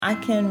I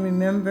can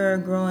remember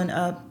growing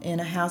up in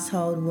a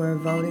household where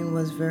voting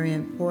was very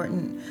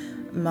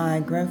important. My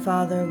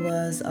grandfather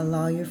was a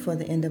lawyer for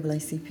the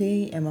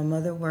NAACP, and my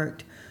mother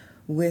worked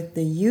with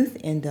the youth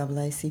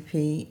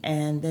NAACP,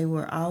 and they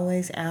were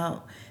always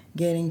out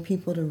getting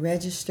people to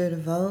register to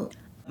vote.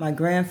 My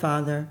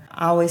grandfather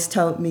always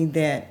told me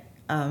that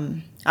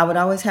I would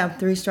always have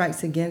three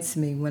strikes against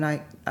me when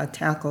I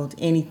tackled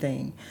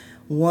anything.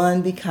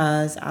 One,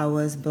 because I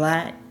was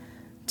black.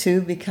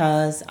 Two,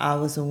 because I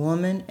was a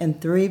woman. And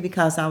three,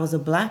 because I was a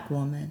black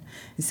woman.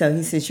 And so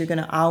he says, you're going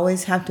to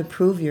always have to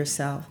prove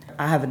yourself.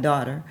 I have a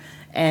daughter,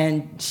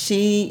 and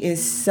she is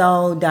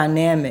so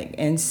dynamic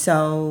and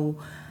so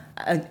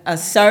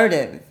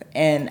assertive,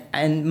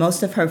 and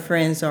most of her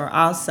friends are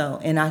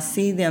also, and I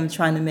see them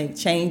trying to make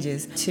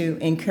changes to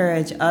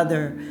encourage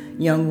other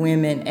young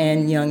women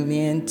and young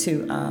men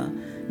to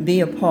be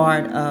a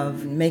part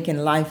of making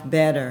life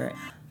better.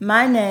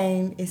 My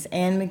name is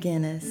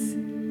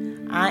McGinnis.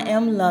 I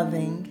am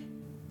loving,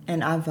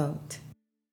 and I vote.